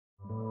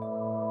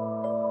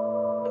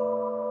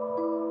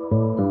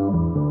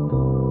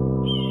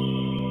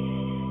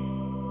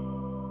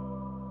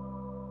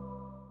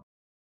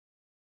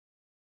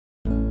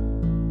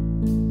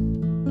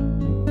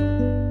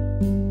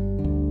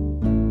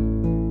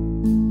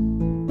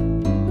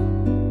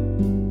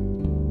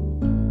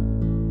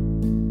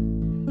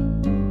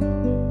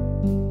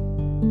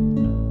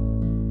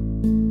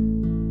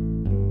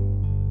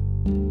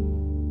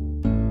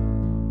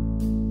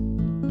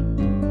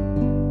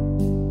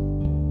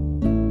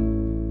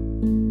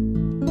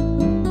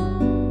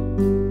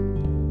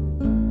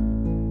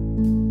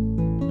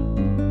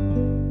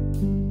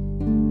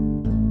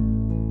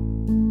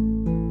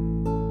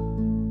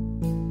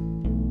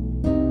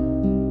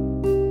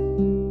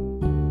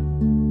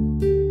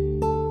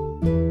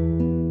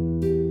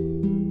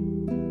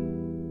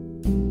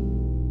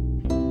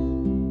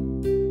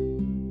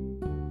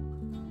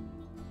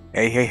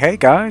Hey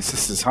guys,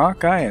 this is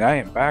Hawkeye and I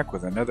am back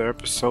with another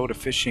episode of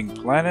Fishing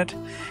Planet,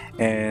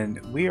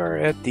 and we are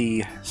at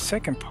the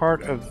second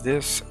part of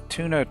this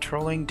tuna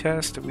trolling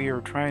test that we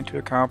are trying to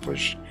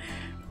accomplish.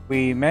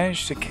 We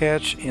managed to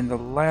catch in the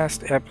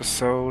last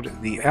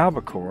episode the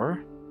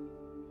albacore,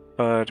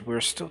 but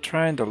we're still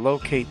trying to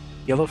locate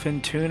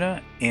yellowfin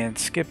tuna and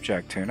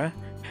skipjack tuna.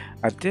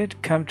 I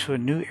did come to a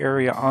new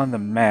area on the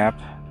map,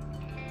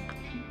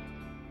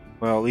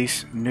 well, at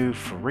least new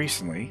for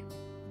recently.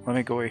 Let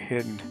me go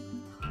ahead and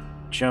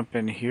jump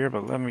in here,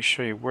 but let me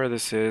show you where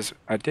this is.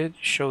 I did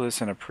show this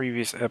in a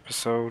previous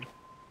episode,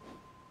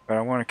 but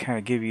I want to kind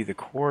of give you the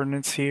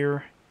coordinates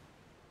here.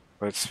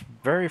 But it's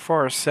very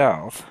far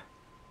south.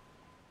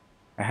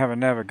 I have a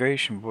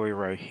navigation buoy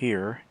right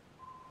here,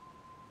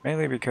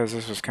 mainly because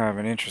this was kind of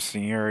an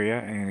interesting area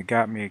and it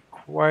got me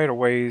quite a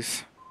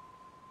ways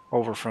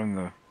over from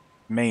the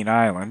main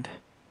island.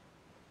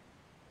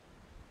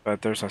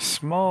 But there's a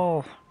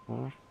small,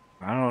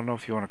 I don't know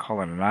if you want to call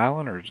it an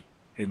island, or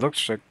it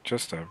looks like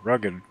just a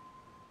rugged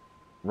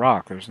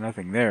rock. There's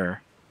nothing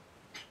there.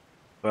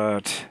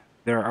 But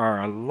there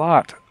are a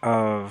lot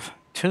of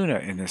tuna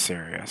in this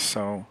area,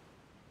 so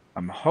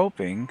I'm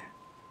hoping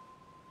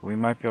we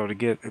might be able to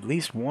get at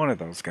least one of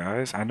those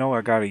guys. I know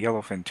I got a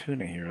yellowfin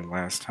tuna here the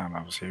last time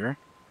I was here,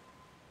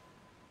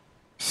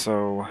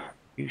 so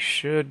you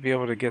should be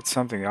able to get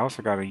something. I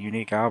also got a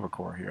unique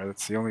albacore here.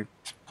 That's the only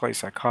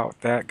place I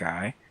caught that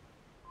guy.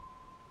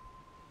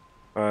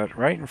 But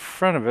right in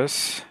front of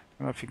us,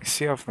 I don't know if you can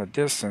see off in the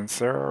distance,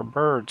 there are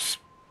birds.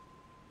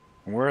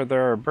 And where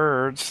there are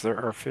birds, there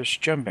are fish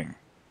jumping.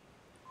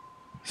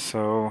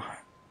 So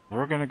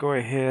we're going to go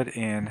ahead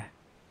and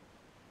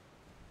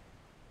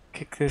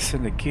kick this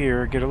into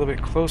gear, get a little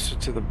bit closer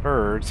to the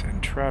birds,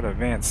 and try to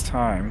advance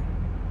time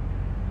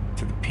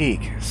to the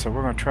peak. So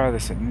we're going to try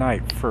this at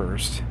night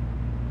first.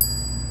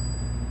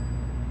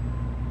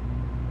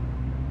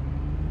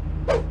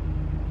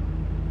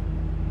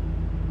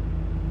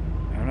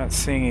 I'm not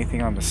seeing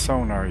anything on the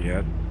sonar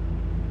yet.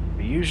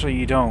 But usually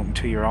you don't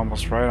until you're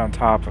almost right on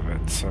top of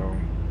it, so.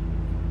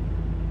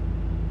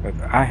 But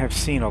I have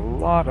seen a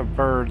lot of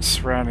birds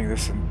surrounding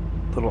this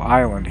little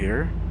island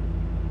here.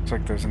 Looks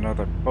like there's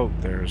another boat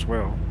there as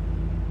well.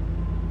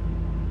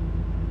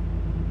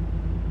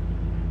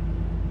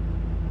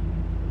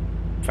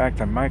 In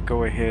fact, I might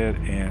go ahead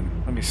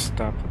and, let me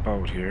stop the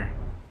boat here.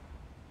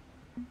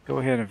 Go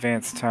ahead and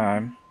advance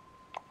time.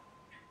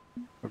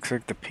 Looks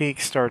like the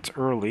peak starts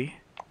early.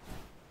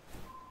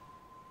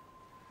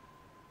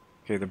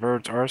 Okay, the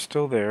birds are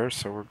still there,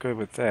 so we're good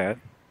with that.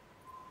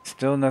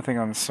 Still nothing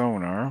on the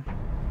sonar.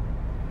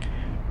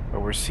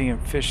 But we're seeing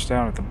fish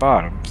down at the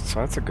bottom, so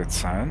that's a good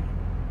sign.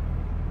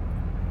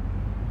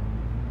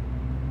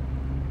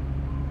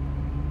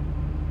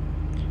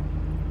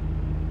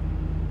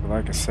 But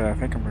like I said, I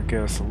think I'm going to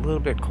get us a little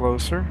bit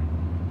closer.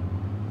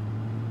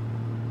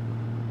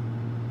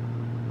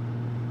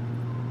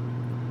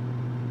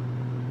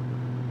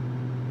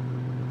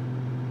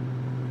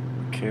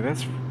 Okay,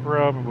 that's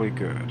probably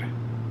good.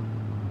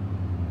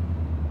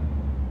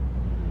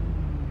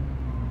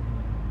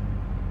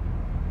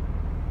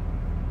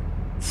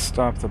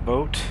 Stop the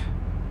boat.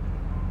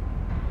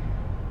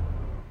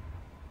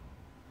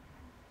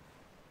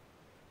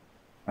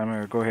 I'm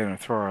going to go ahead and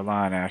throw our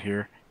line out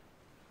here.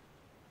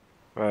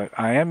 But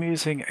I am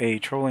using a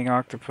trolling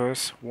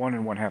octopus,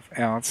 1 1/2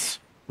 ounce,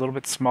 a little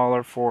bit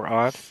smaller,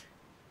 4/0,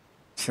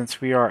 since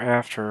we are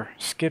after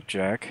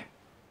skipjack.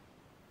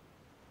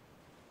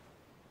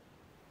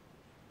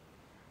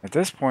 At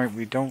this point,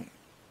 we don't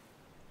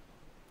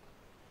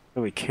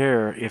really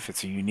care if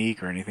it's a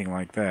unique or anything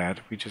like that.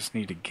 We just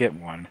need to get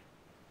one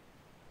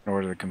in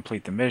order to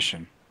complete the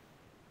mission.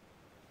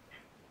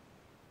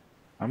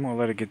 I'm going to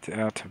let it get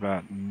out to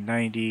about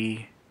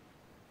 90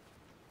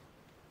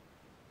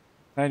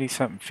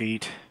 something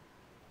feet.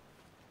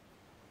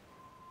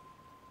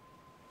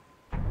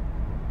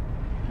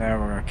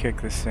 Now we're going to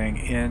kick this thing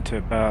into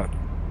about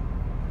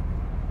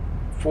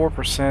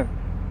 4%.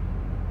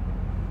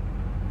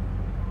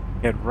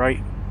 Get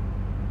right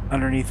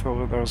underneath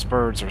where those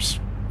birds are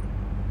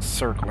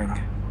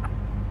circling.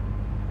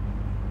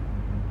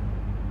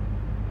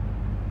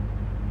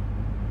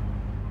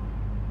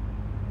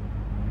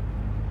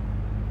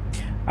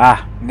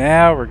 Ah,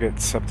 now we're getting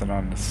something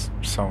on this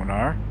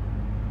sonar.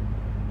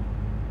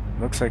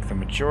 Looks like the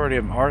majority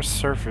of them are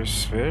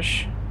surface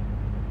fish.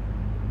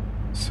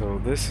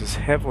 So this is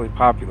heavily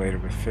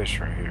populated with fish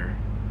right here.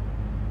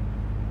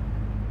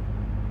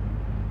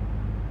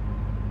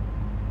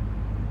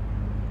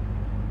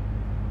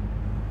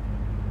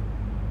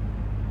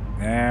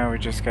 Now we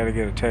just gotta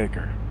get a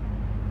taker.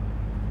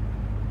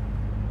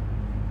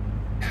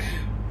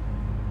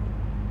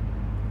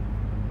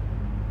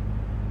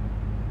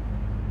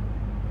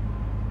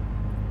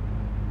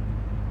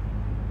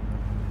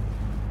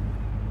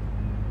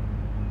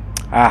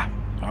 Ah,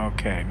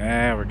 okay,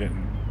 now we're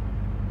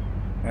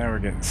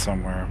getting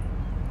somewhere.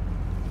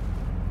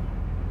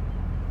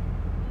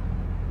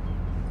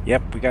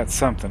 Yep, we got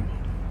something.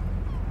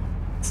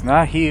 It's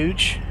not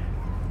huge.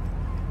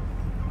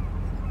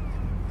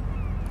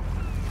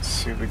 Let's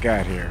see what we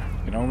got here.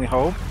 Can only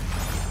hope.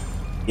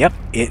 Yep,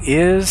 it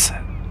is.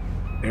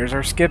 There's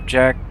our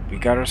skipjack. We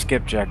got our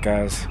skipjack,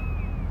 guys.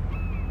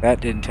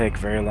 That didn't take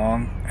very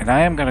long. And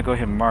I am going to go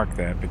ahead and mark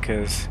that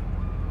because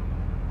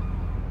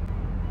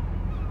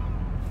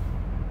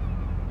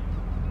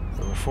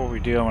before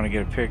we do, I want to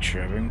get a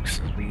picture of him because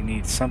we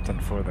need something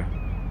for the...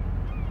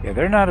 Yeah,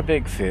 they're not a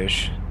big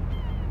fish.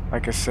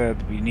 Like I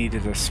said, we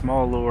needed a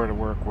small lure to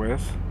work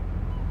with.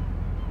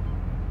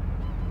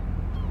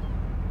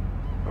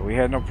 But we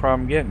had no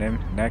problem getting him,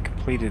 and that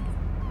completed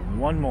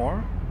one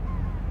more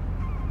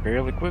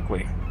fairly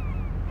quickly.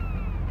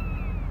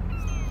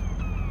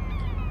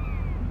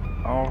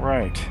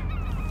 Alright.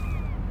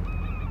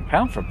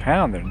 Pound for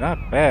pound, they're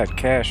not bad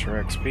cash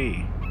or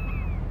XP.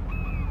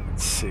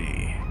 Let's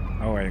see.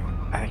 Oh,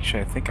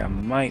 actually, I think I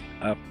might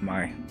up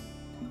my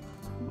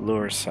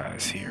lure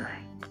size here.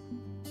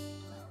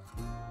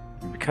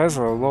 Because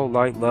of the low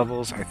light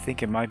levels, I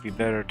think it might be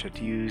better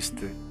to use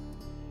the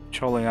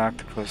trolling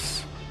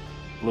octopus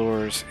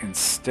lures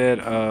instead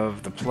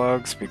of the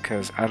plugs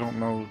because I don't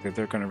know that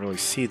they're going to really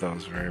see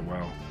those very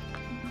well.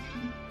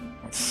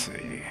 Let's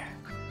see.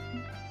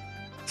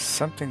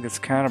 Something that's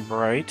kind of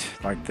bright,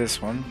 like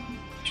this one,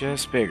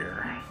 just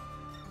bigger.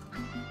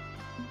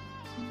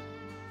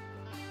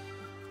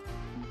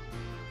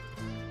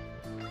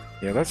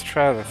 Yeah, let's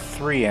try the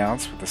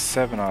 3-ounce with the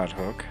 7-aught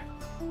hook.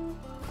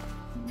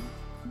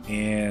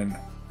 And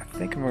I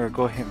think I'm going to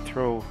go ahead and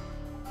throw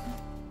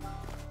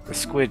the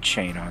squid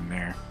chain on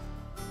there.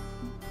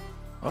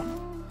 Oh,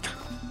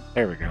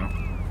 there we go.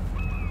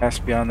 Has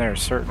to be on there a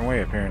certain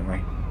way,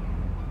 apparently.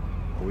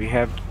 We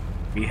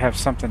have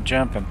something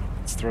jumping.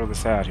 Let's throw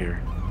this out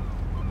here.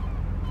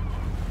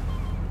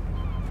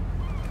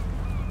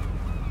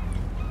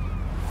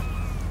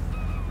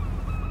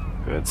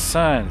 Good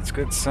sign. It's a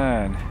good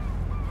sign.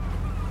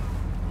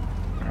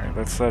 Alright,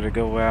 let's let it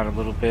go out a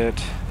little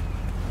bit.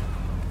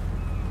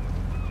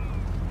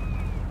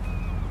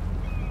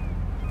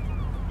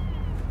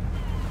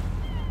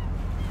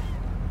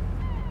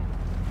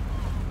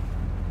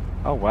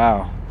 Oh,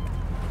 wow.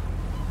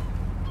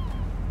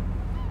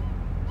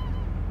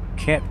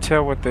 Can't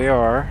tell what they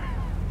are.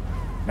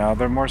 No,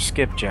 they're more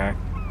skipjack.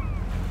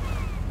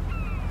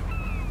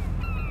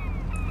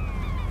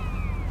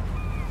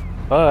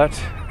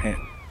 But,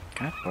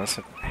 God bless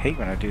it, I hate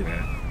when I do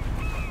that.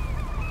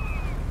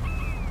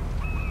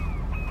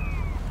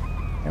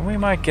 And we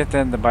might get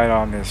them to bite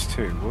on this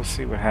too. We'll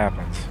see what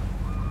happens.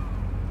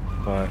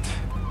 But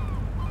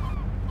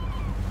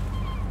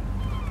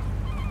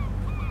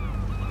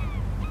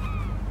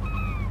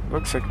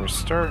looks like we're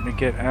starting to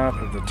get out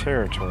of the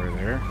territory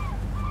there.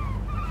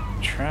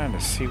 I'm trying to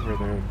see where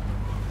their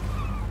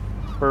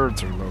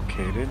birds are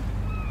located.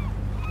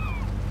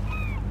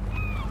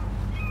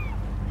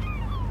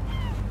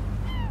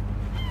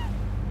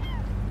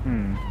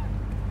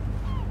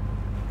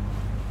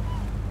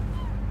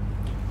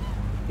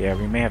 Yeah,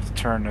 we may have to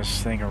turn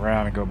this thing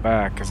around and go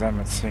back because I'm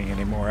not seeing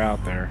any more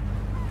out there.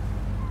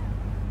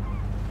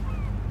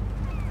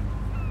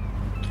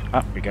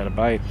 Ah, we got a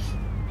bite.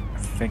 I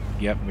think,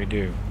 yep, we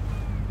do.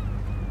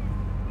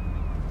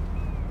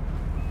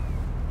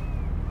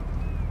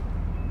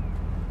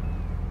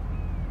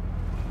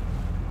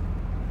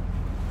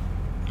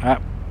 Ah,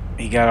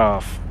 he got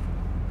off.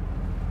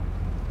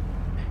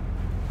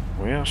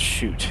 Well,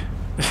 shoot.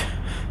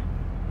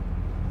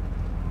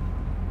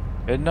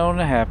 Been known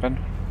to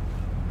happen.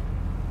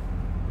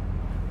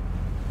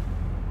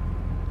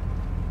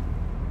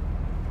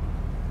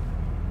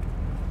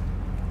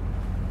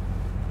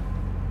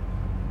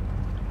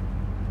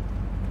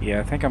 Yeah,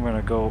 I think I'm going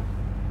to go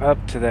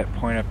up to that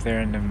point up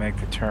there and then make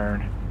the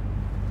turn.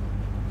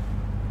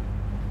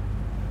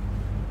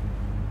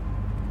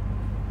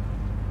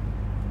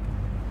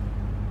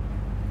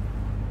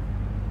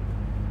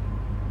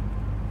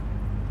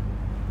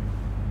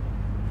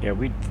 Yeah,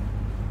 we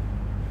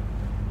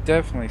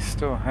definitely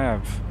still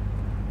have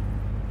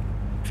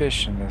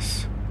fish in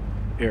this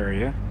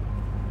area.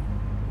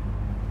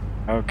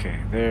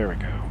 Okay, there we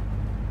go.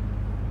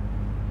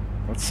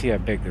 Let's see how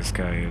big this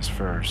guy is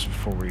first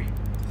before we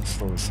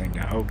slow this thing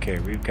down. Okay,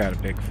 we've got a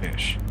big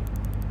fish.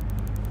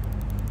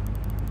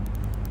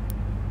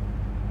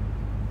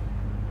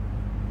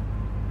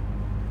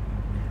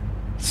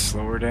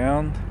 slow her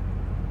down.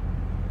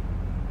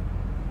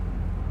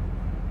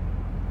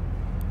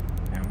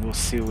 And we'll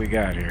see what we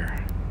got here.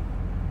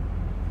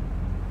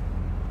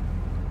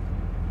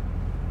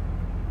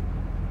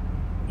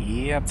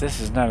 Yep, this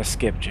is not a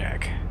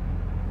skipjack.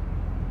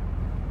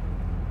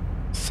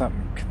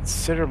 Something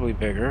considerably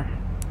bigger.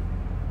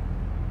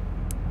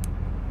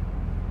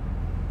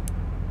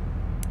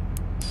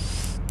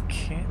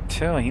 Can't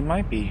tell, he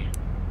might be.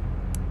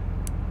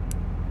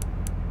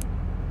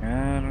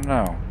 I don't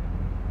know.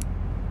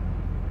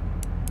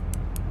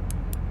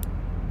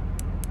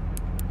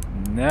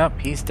 Nope,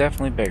 he's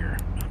definitely bigger.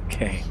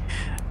 Okay.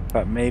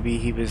 Thought maybe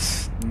he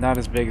was not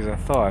as big as I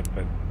thought,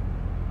 but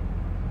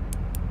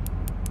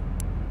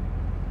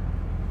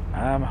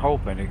I'm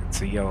hoping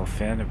it's a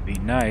yellowfin. It'd be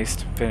nice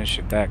to finish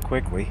it that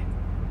quickly.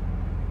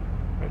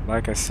 But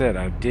like I said,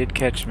 I did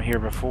catch them here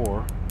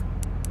before.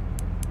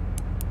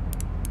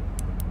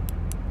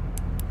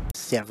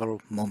 Several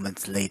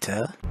moments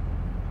later.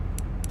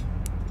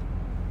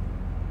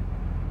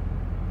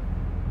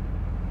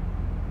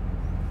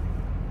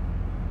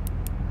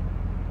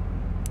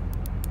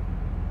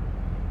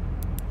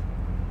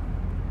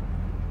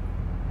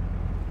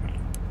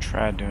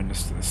 Try doing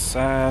this to the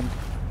side.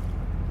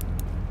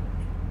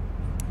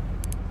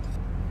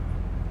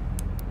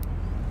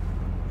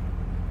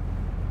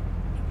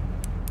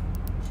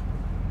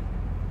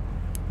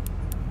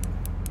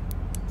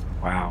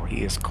 Wow,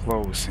 he is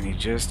close and he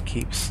just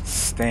keeps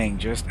staying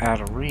just out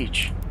of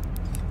reach.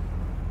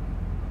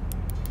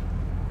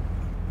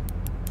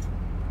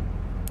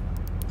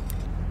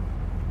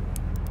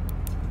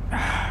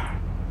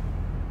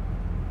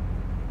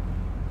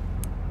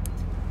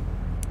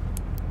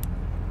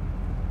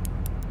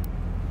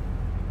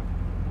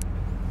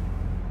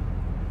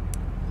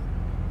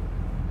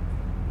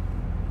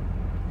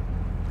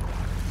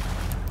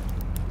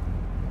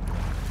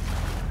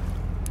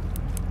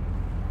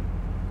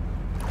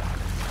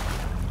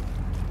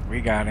 We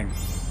got him.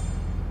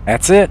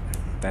 That's it.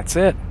 That's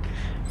it.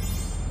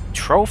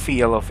 Trophy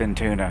yellowfin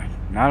tuna.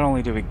 Not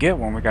only did we get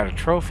one, we got a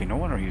trophy. No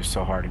wonder he was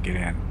so hard to get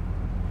in.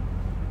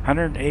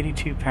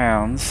 182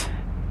 pounds.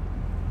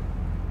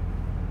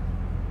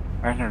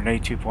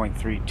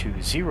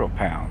 982.320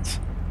 pounds.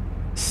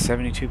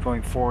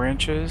 72.4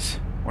 inches.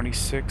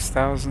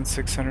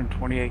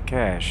 26,628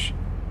 cash.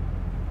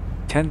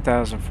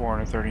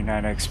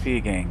 10,439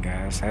 XP gain,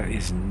 guys. That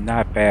is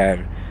not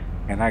bad.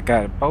 And I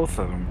got both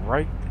of them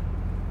right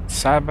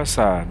side by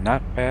side.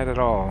 Not bad at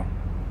all.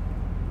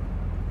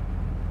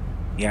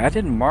 Yeah, I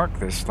didn't mark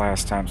this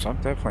last time, so I'm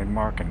definitely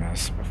marking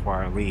this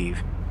before I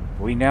leave.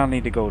 We now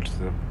need to go to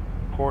the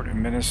port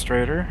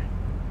administrator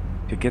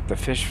to get the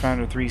Fish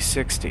Finder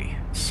 360.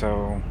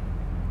 So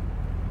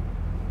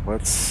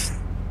let's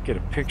get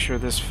a picture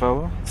of this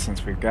fellow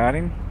since we've got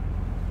him.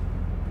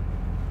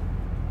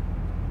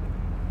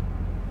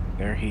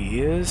 There he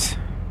is.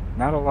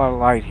 Not a lot of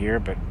light here,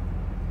 but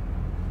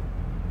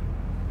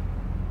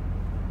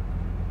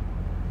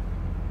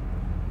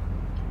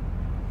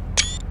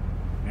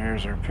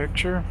there's our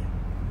picture.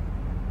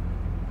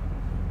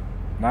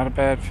 Not a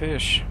bad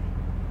fish.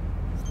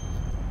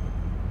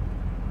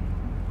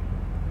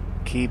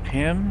 Keep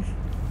him.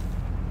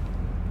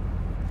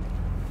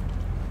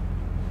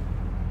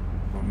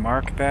 We'll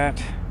mark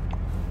that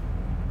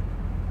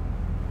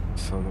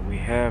so that we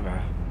have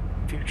a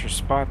future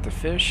spot to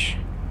fish.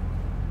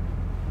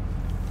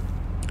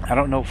 I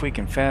don't know if we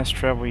can fast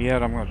travel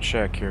yet. I'm going to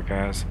check here,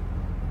 guys.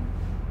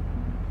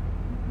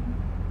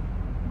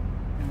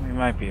 We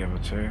might be able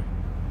to.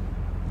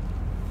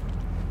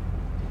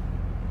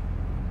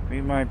 We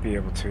might be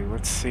able to.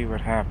 Let's see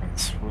what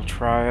happens. We'll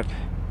try it.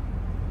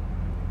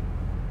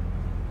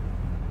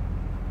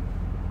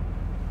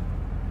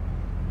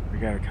 We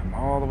gotta come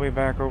all the way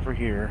back over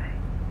here.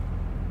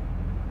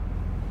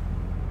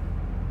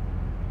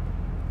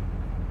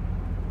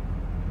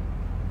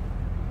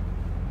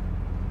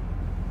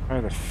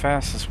 Probably the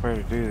fastest way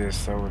to do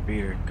this, though, would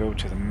be to go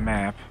to the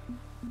map.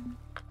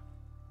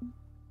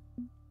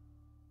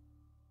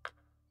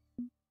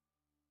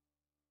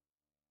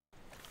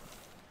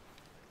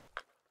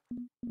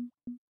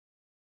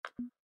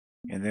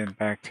 And then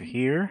back to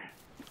here.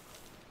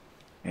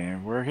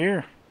 And we're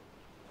here.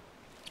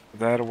 Put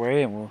that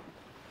away, and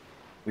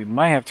we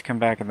might have to come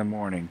back in the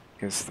morning,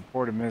 because the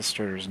port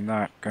administrator is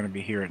not going to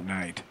be here at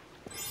night.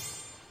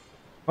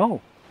 Oh,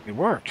 it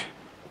worked.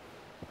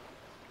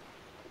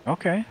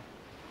 Okay.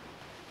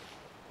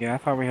 Yeah, I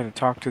thought we had to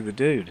talk to the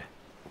dude.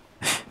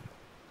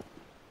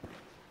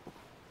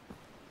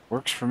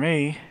 Works for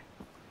me.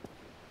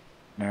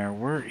 Now,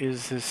 where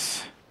is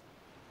this?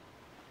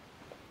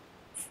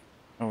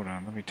 Hold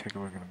on, let me take a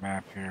look at the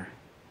map here.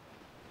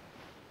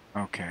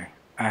 Okay,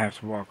 I have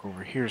to walk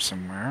over here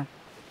somewhere.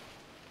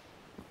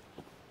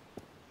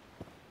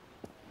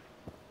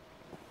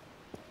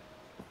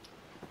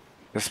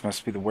 This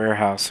must be the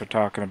warehouse they're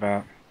talking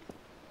about.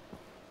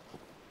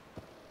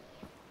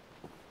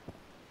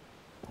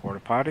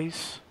 Porta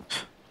potties?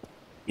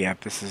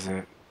 Yep, this is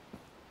it.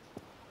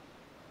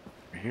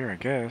 Here, I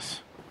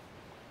guess.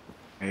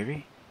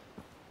 Maybe?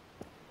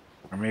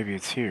 Or maybe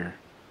it's here.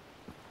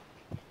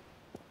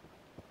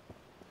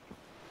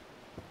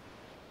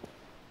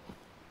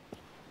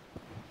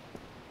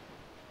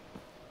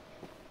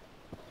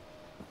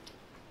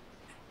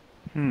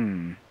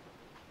 Hmm.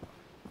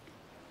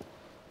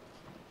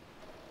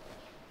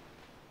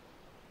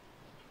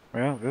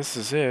 Well, this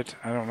is it.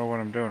 I don't know what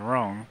I'm doing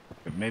wrong,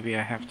 but maybe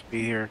I have to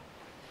be here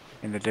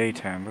in the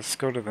daytime. Let's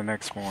go to the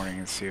next morning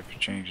and see if it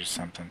changes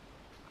something.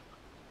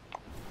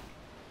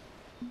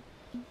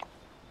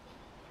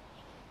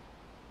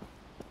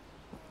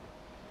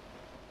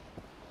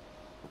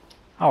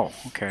 Oh,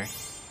 okay.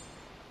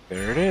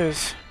 There it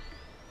is.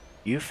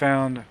 You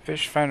found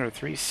Fish Finder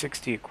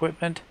 360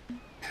 equipment,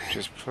 which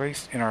is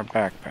placed in our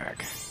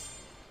backpack.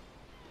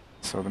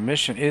 So the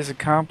mission is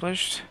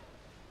accomplished.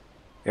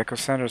 The Echo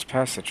Center has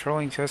passed the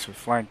trolling test with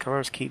flying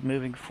colors. Keep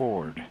moving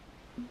forward.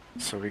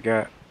 So we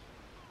got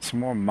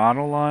some more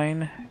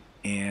monoline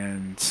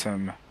and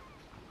some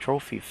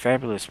trophy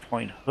fabulous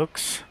point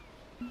hooks.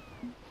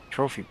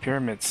 Trophy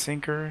pyramid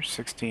sinker,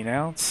 16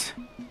 ounce,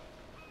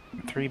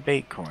 and 3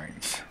 bait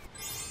coins.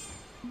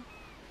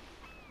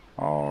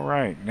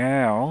 Alright,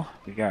 now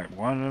we got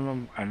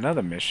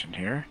another mission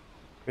here.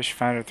 Fish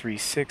Finder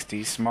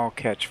 360 small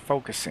catch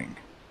focusing.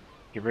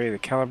 Get ready to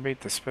calibrate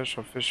the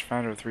special Fish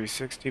Finder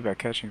 360 by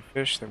catching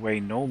fish that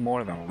weigh no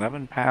more than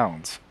 11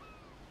 pounds.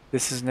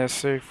 This is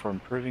necessary for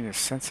improving the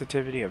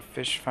sensitivity of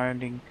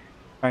Finder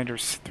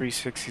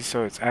 360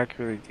 so it's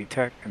accurately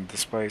detect and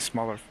display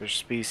smaller fish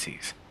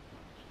species.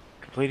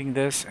 Completing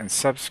this and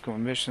subsequent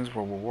missions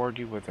will reward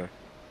you with a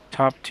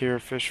top-tier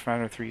Fish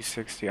Finder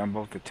 360 on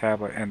both the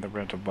tablet and the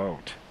rental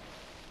boat.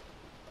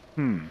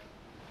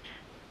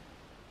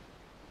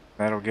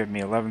 That'll give me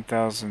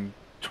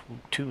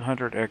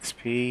 11,200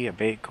 XP, a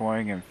bait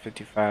coin, and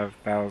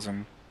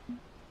 55,000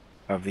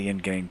 of the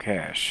in-game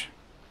cash.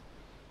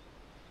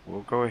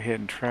 We'll go ahead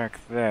and track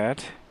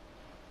that.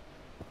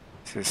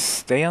 It says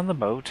stay on the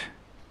boat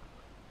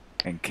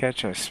and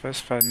catch a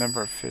specified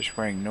number of fish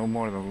weighing no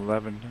more than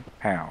 11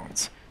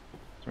 pounds.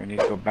 So we need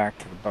to go back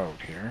to the boat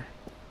here.